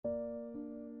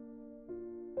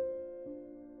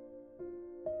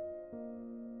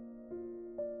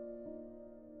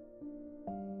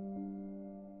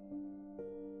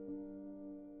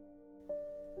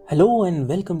Hello and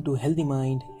welcome to Healthy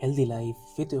Mind, Healthy Life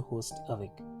with your host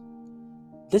Avik.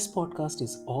 This podcast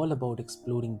is all about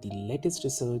exploring the latest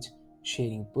research,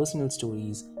 sharing personal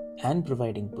stories, and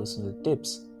providing personal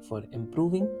tips for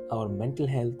improving our mental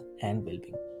health and well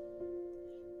being.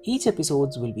 Each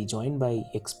episode will be joined by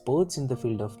experts in the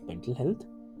field of mental health,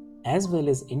 as well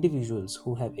as individuals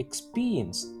who have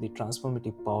experienced the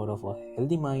transformative power of a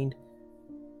healthy mind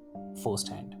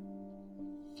firsthand.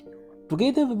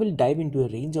 Together, we will dive into a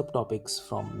range of topics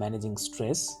from managing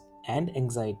stress and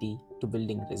anxiety to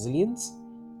building resilience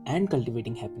and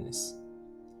cultivating happiness.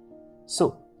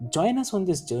 So, join us on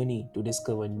this journey to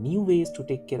discover new ways to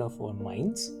take care of our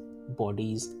minds,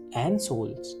 bodies, and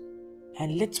souls.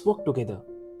 And let's work together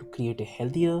to create a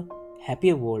healthier,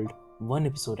 happier world one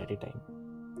episode at a time.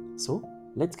 So,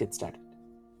 let's get started.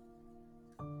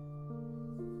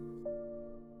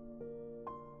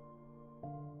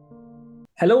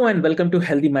 Hello and welcome to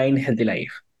Healthy Mind, Healthy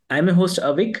Life. I'm your host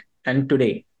Avik, and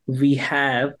today we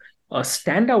have a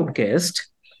standout guest.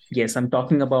 Yes, I'm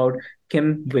talking about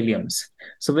Kim Williams.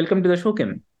 So, welcome to the show,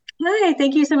 Kim. Hi,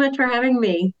 thank you so much for having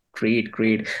me. Great,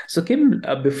 great. So, Kim,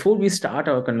 before we start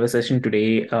our conversation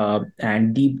today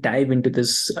and deep dive into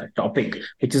this topic,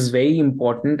 which is very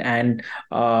important, and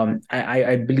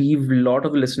I believe a lot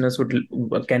of listeners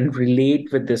can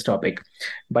relate with this topic.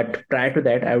 But prior to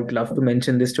that, I would love to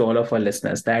mention this to all of our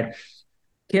listeners that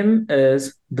Kim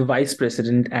is the vice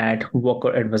president at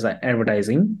Walker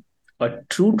Advertising, a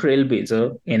true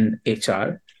trailblazer in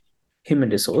HR, human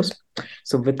resource.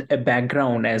 So, with a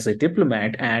background as a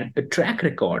diplomat and a track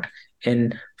record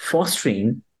in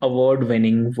fostering award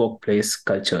winning workplace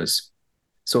cultures.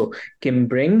 So, Kim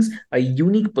brings a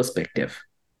unique perspective.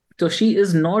 So, she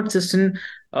is not just an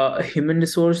human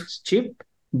resource chief,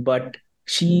 but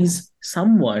she's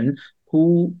someone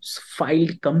who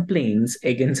filed complaints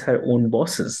against her own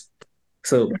bosses.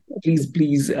 So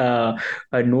please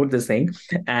note this thing.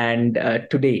 And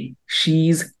today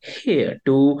she's here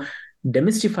to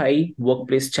demystify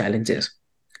workplace challenges,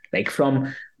 like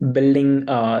from building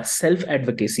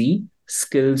self-advocacy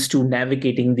skills to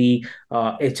navigating the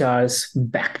HR's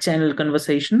back channel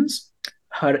conversations.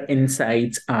 Her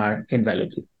insights are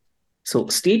invaluable. So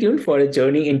stay tuned for a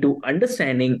journey into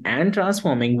understanding and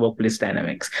transforming workplace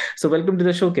dynamics. So welcome to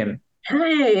the show, Kim.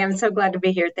 Hi, I'm so glad to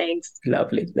be here. Thanks.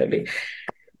 Lovely, lovely.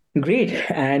 Great.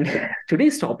 And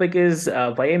today's topic is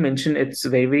why I mentioned it's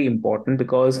very, very important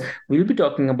because we'll be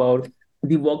talking about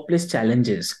the workplace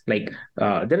challenges. Like there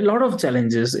are a lot of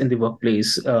challenges in the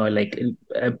workplace,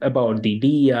 about the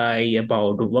DEI,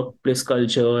 about workplace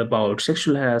culture, about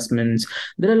sexual harassments.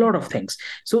 There are a lot of things.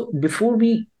 So before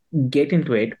we get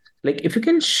into it, like if you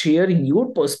can share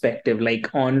your perspective, like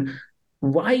on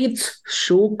why it's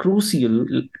so crucial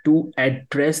to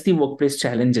address the workplace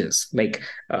challenges, like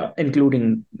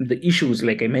including the issues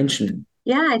like I mentioned.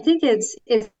 Yeah, I think it's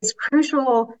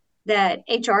crucial that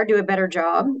HR do a better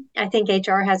job. I think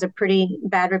HR has a pretty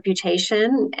bad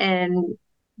reputation, and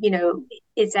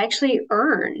it's actually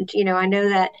earned. I know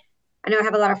I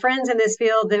have a lot of friends in this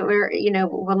field that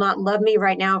will not love me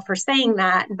right now for saying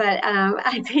that, but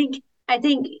I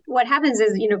think what happens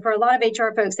is, for a lot of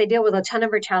HR folks, they deal with a ton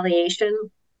of retaliation.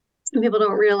 People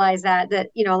don't realize that a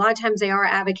lot of times they are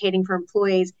advocating for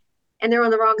employees, and they're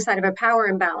on the wrong side of a power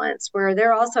imbalance where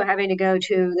they're also having to go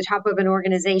to the top of an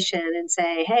organization and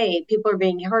say, hey, people are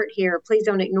being hurt here, please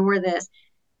don't ignore this.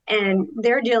 And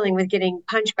they're dealing with getting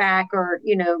punched back, or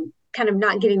kind of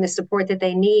not getting the support that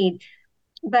they need.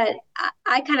 But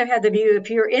I kind of have the view, if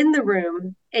you're in the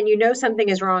room and you know something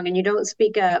is wrong and you don't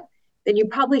speak up, then you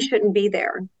probably shouldn't be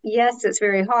there. Yes, it's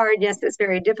very hard. Yes, it's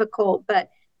very difficult,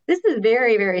 but this is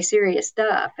very, very serious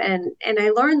stuff. And I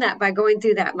learned that by going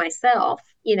through that myself,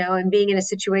 and being in a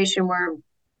situation where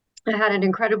I had an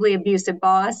incredibly abusive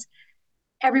boss.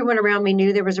 Everyone around me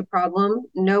knew there was a problem.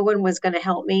 No one was going to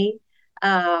help me.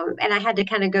 And I had to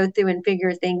kind of go through and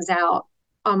figure things out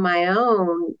on my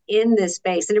own in this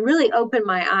space. And it really opened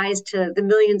my eyes to the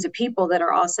millions of people that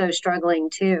are also struggling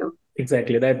too.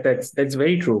 Exactly, that's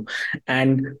very true.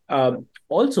 And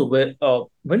also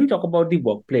when we talk about the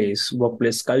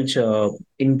workplace culture,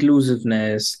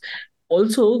 inclusiveness,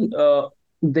 also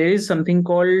there is something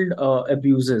called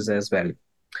abuses as well.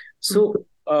 So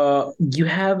you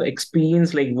have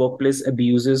experienced like workplace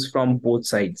abuses from both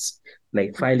sides,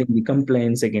 like filing the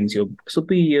complaints against your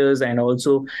superiors and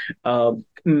also uh,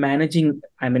 managing,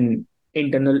 I mean,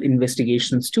 internal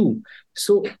investigations too.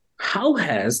 So how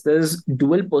has this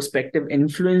dual perspective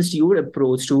influenced your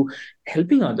approach to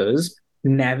helping others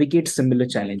navigate similar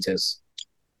challenges?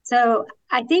 So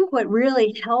I think what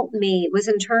really helped me was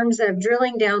in terms of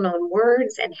drilling down on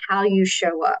words and how you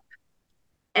show up.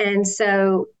 And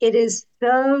so it is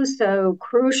so, so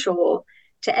crucial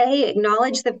to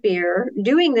acknowledge the fear.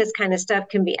 Doing this kind of stuff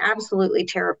can be absolutely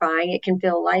terrifying. It can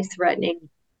feel life threatening.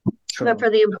 But Sure. for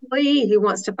the employee who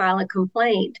wants to file a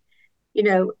complaint, you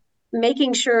know,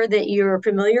 making sure that you're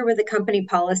familiar with the company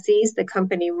policies, the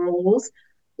company rules,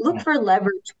 look for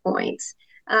leverage points.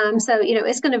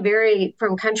 It's going to vary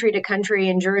from country to country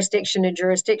and jurisdiction to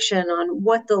jurisdiction on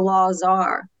what the laws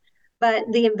are. But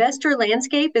the investor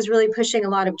landscape is really pushing a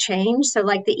lot of change. So,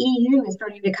 like the EU is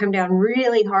starting to come down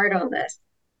really hard on this.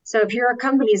 So, if your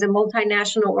company is a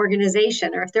multinational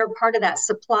organization, or if they're part of that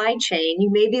supply chain, you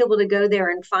may be able to go there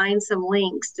and find some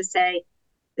links to say,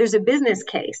 there's a business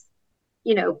case.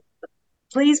 You know,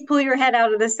 please pull your head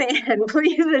out of the sand.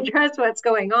 Please address what's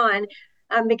going on,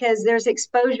 because there's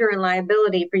exposure and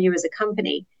liability for you as a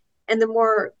company. And the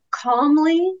more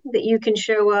calmly that you can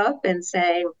show up and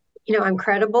say, I'm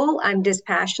credible, I'm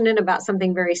dispassionate about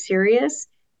something very serious.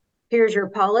 Here's your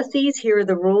policies. Here are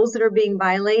the rules that are being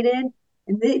violated.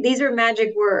 These are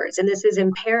magic words, and this is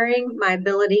impairing my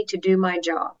ability to do my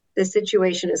job. This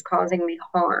situation is causing me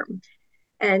harm.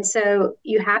 And so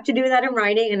you have to do that in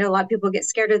writing. I know a lot of people get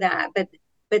scared of that,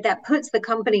 but that puts the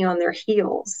company on their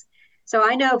heels. So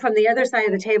I know from the other side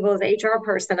of the table as an HR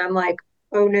person, I'm like,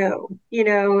 oh no,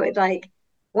 like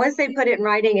once they put it in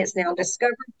writing, it's now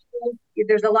discovered.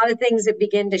 There's a lot of things that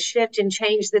begin to shift and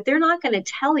change that they're not going to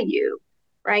tell you,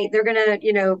 right? They're going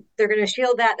to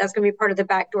shield that. That's going to be part of the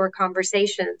backdoor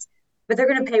conversations, but they're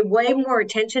going to pay way more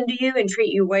attention to you and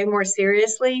treat you way more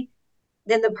seriously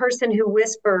than the person who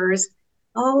whispers,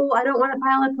 oh, I don't want to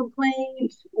file a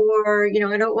complaint, or,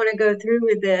 I don't want to go through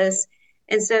with this.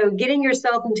 And so getting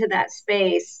yourself into that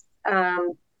space,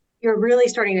 you're really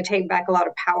starting to take back a lot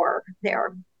of power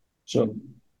there. Sure.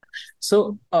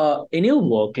 So, in your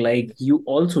work, like you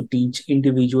also teach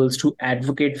individuals to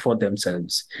advocate for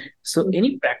themselves. So,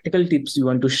 any practical tips you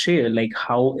want to share, like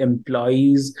how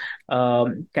employees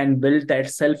can build that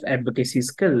self-advocacy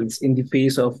skills in the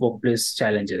face of workplace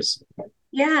challenges?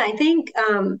 Yeah, I think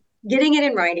getting it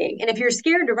in writing. And if you're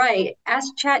scared to write,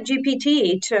 ask Chat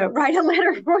GPT to write a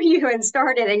letter for you and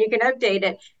start it, and you can update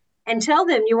it and tell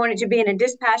them you want it to be in a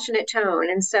dispassionate tone.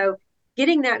 And so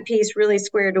getting that piece really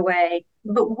squared away.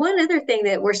 But one other thing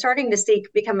that we're starting to see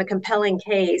become a compelling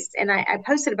case, and I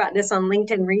posted about this on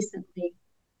LinkedIn recently,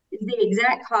 is the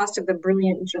exact cost of the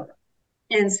brilliant jerk.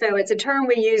 And so it's a term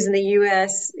we use in the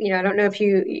US. I don't know if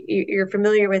you're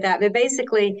familiar with that, but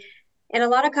basically, in a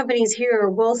lot of companies here,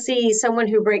 we'll see someone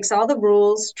who breaks all the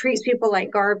rules, treats people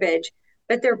like garbage,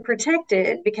 but they're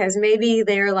protected because maybe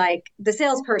they're like the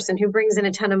salesperson who brings in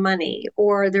a ton of money,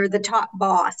 or they're the top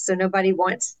boss, so nobody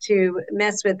wants to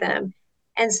mess with them.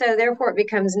 And so therefore it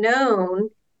becomes known,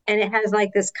 and it has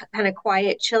like this kind of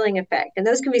quiet chilling effect. And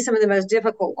those can be some of the most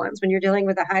difficult ones when you're dealing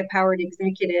with a high powered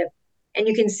executive. And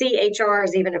you can see HR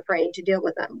is even afraid to deal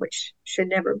with them, which should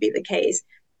never be the case.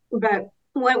 But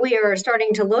what we are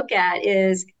starting to look at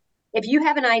is if you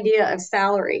have an idea of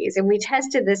salaries, and we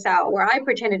tested this out where I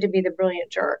pretended to be the brilliant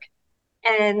jerk.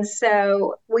 And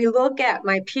so we look at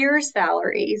my peers'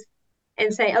 salaries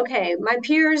and say, okay, my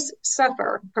peers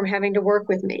suffer from having to work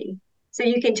with me. So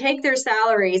you can take their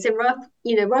salaries and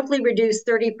roughly reduce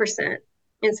 30%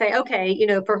 and say, okay,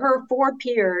 for her four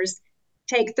peers,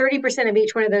 take 30% of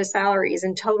each one of those salaries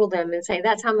and total them and say,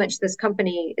 that's how much this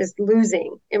company is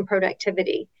losing in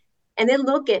productivity. And then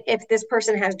look at if this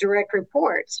person has direct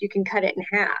reports, you can cut it in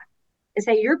half and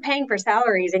say you're paying for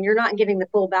salaries and you're not getting the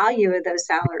full value of those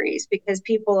salaries because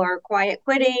people are quiet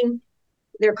quitting,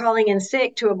 they're calling in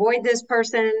sick to avoid this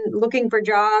person, looking for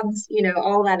jobs,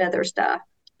 all that other stuff.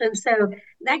 And so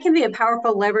that can be a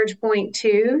powerful leverage point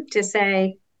too, to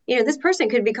say, this person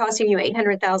could be costing you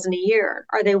 800,000 a year.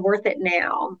 Are they worth it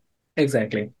now?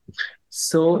 Exactly.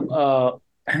 So,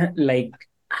 like,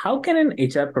 how can an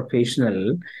HR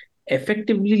professional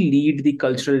effectively lead the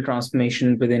cultural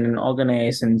transformation within an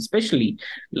organization, especially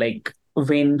like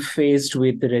when faced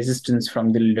with the resistance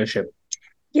from the leadership?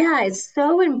 Yeah, it's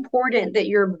so important that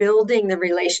you're building the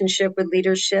relationship with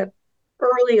leadership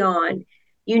early on.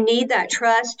 You need that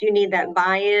trust, you need that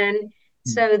buy in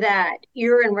so that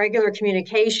you're in regular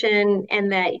communication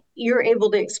and that you're able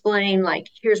to explain, like,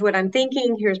 here's what I'm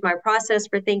thinking, here's my process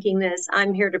for thinking this,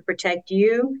 I'm here to protect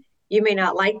you. You may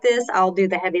not like this, I'll do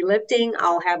the heavy lifting,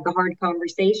 I'll have the hard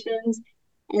conversations.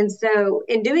 And so,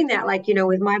 in doing that, like,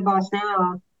 with my boss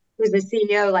now, who's the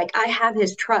CEO, like I have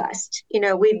his trust.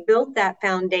 We've built that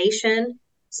foundation.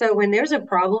 So when there's a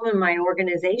problem in my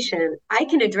organization, I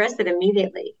can address it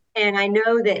immediately. And I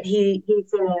know that he's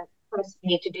going to trust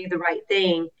me to do the right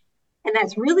thing. And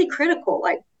that's really critical.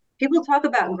 Like people talk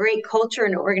about great culture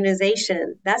in an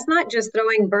organization. That's not just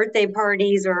throwing birthday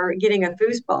parties or getting a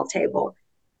foosball table.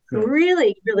 Right.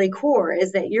 Really, really core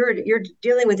is that you're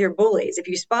dealing with your bullies. If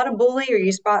you spot a bully or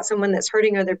you spot someone that's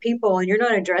hurting other people and you're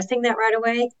not addressing that right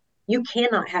away, you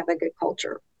cannot have a good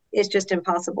culture. It's just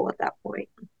impossible at that point.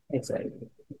 Exactly.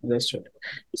 Understood.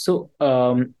 So,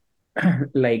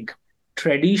 like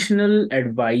traditional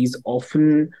advice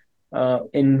often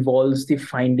involves the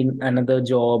finding another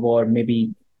job or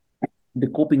maybe the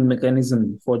coping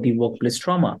mechanism for the workplace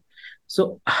trauma.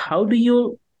 So, how do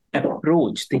you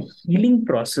approach the healing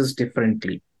process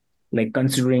differently, like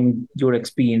considering your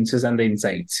experiences and the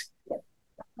insights?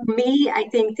 For me, I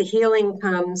think the healing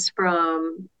comes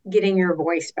from getting your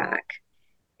voice back.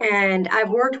 And I've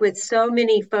worked with so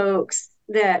many folks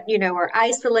that, are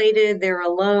isolated, they're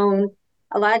alone.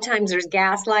 A lot of times there's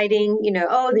gaslighting,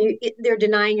 oh, they're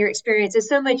denying your experience. It's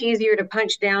so much easier to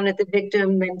punch down at the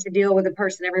victim than to deal with the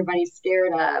person everybody's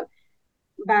scared of.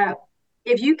 But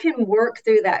if you can work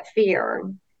through that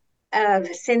fear of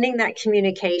sending that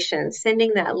communication,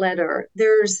 sending that letter,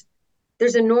 there's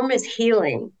enormous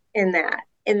healing in that,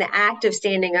 in the act of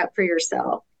standing up for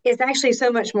yourself. It's actually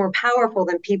so much more powerful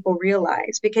than people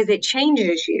realize because it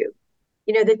changes you.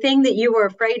 The thing that you were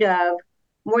afraid of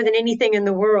more than anything in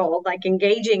the world, like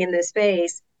engaging in this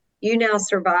space, you now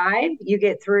survive, you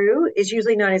get through, is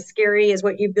usually not as scary as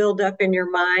what you build up in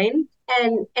your mind.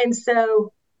 And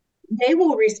so they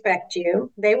will respect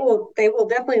you. They will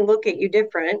definitely look at you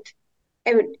different.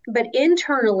 But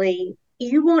internally,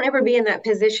 you won't ever be in that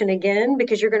position again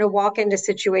because you're going to walk into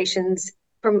situations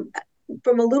from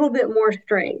a little bit more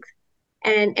strength,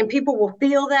 and people will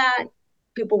feel that,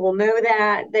 people will know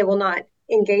that, they will not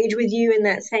engage with you in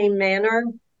that same manner.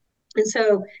 And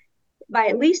so by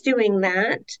at least doing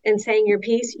that and saying your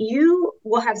piece, you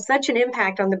will have such an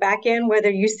impact on the back end, whether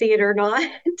you see it or not.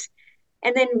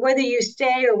 And then whether you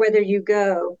stay or whether you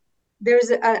go, there's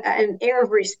an air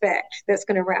of respect that's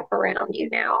going to wrap around you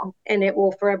now, and it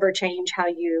will forever change how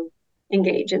you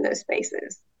engage in those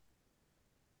spaces.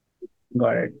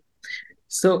 Got it.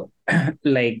 So,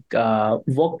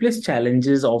 workplace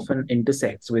challenges often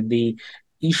intersects with the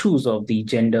issues of the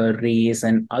gender, race,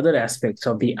 and other aspects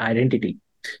of the identity.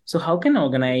 So, how can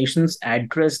organizations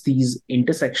address these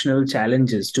intersectional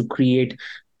challenges to create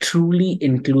truly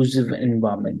inclusive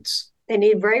environments? They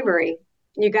need bravery.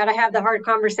 You got to have the hard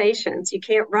conversations. You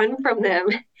can't run from them.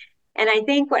 And I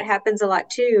think what happens a lot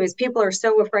too is people are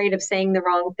so afraid of saying the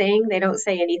wrong thing, they don't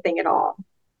say anything at all.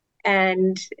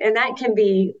 And that can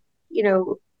be,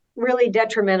 really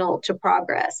detrimental to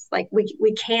progress. Like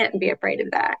we can't be afraid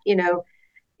of that.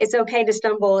 It's okay to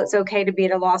stumble, it's okay to be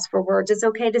at a loss for words, it's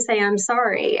okay to say I'm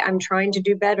sorry, I'm trying to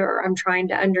do better, I'm trying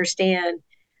to understand.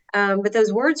 But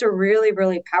those words are really,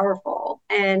 really powerful.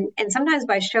 And sometimes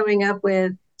by showing up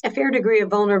with a fair degree of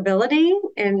vulnerability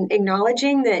and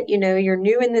acknowledging that, you're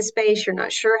new in this space, you're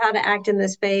not sure how to act in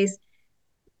this space,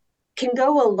 can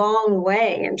go a long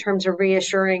way in terms of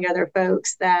reassuring other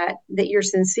folks that you're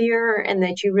sincere and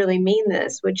that you really mean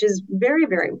this, which is very,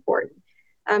 very important.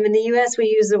 In the US, we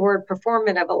use the word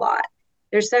performative a lot.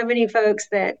 There's so many folks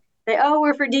that say, oh,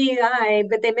 we're for DEI,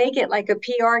 but they make it like a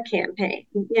PR campaign,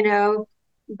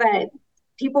 but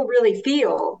people really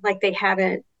feel like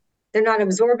they're not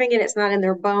absorbing it, it's not in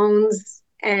their bones,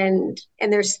 and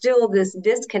there's still this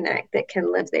disconnect that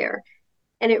can live there.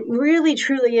 And it really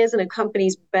truly is in a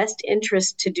company's best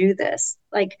interest to do this.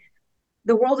 Like,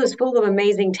 the world is full of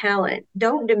amazing talent.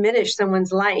 Don't diminish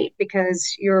someone's light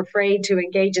because you're afraid to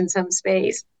engage in some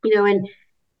space, and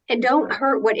don't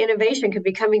hurt what innovation could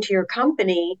be coming to your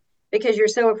company because you're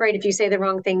so afraid if you say the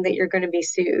wrong thing that you're going to be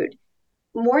sued.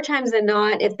 More times than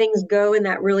not, if things go in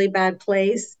that really bad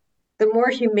place, the more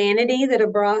humanity that a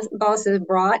boss is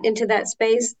brought into that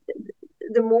space,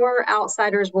 the more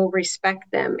outsiders will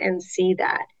respect them and see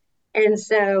that. And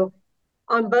so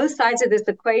on both sides of this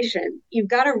equation, you've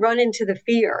got to run into the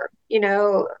fear,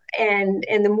 and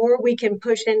the more we can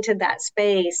push into that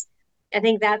space, I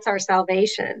think that's our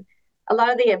salvation. A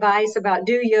lot of the advice about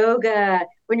do yoga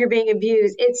when you're being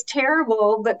abused, it's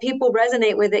terrible, but people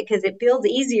resonate with it because it feels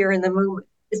easier in the moment.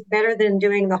 It's better than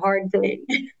doing the hard thing.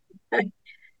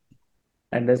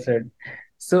 Understood.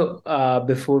 So,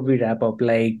 before we wrap up,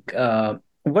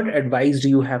 what advice do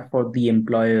you have for the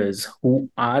employers who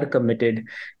are committed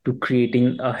to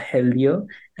creating a healthier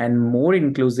and more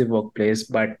inclusive workplace,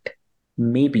 but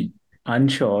maybe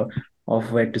unsure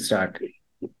of where to start?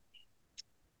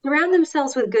 Surround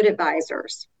themselves with good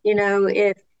advisors.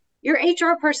 If your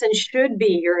HR person should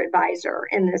be your advisor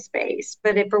in this space,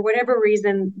 but if for whatever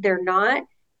reason they're not,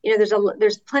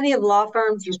 there's plenty of law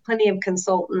firms, there's plenty of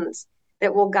consultants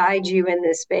that will guide you in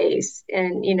this space.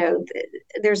 And,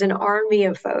 there's an army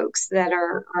of folks that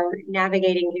are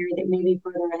navigating here that may be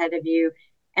further ahead of you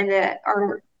and that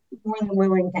are more than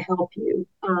willing to help you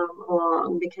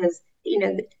along because,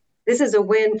 this is a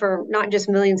win for not just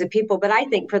millions of people, but I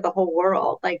think for the whole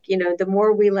world. Like, the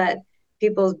more we let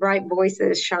people's bright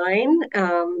voices shine,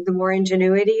 the more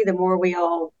ingenuity, the more we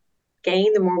all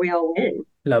gain, the more we all win.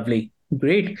 Lovely.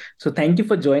 Great. So thank you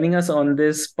for joining us on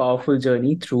this powerful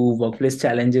journey through workplace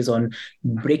challenges on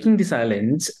breaking the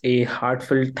silence. A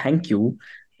heartfelt thank you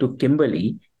to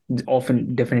Kimberly.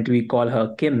 Often, definitely, we call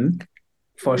her Kim,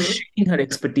 for Mhm. sharing her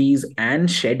expertise and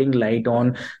shedding light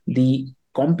on the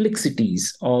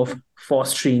complexities of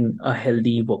fostering a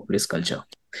healthy workplace culture.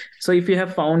 So, if you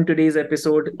have found today's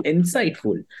episode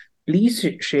insightful, please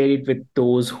share it with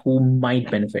those who might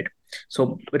benefit.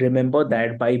 So, remember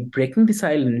that by breaking the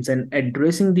silence and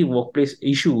addressing the workplace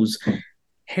issues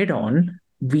head on,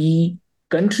 we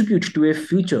contribute to a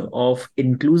future of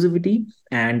inclusivity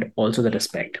and also the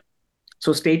respect.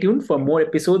 So stay tuned for more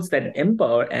episodes that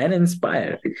empower and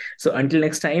inspire. So until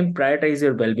next time, prioritize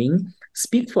your well being,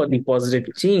 speak for the positive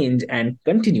change, and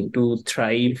continue to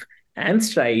thrive and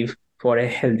strive for a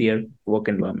healthier work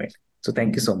environment. So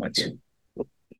thank you so much.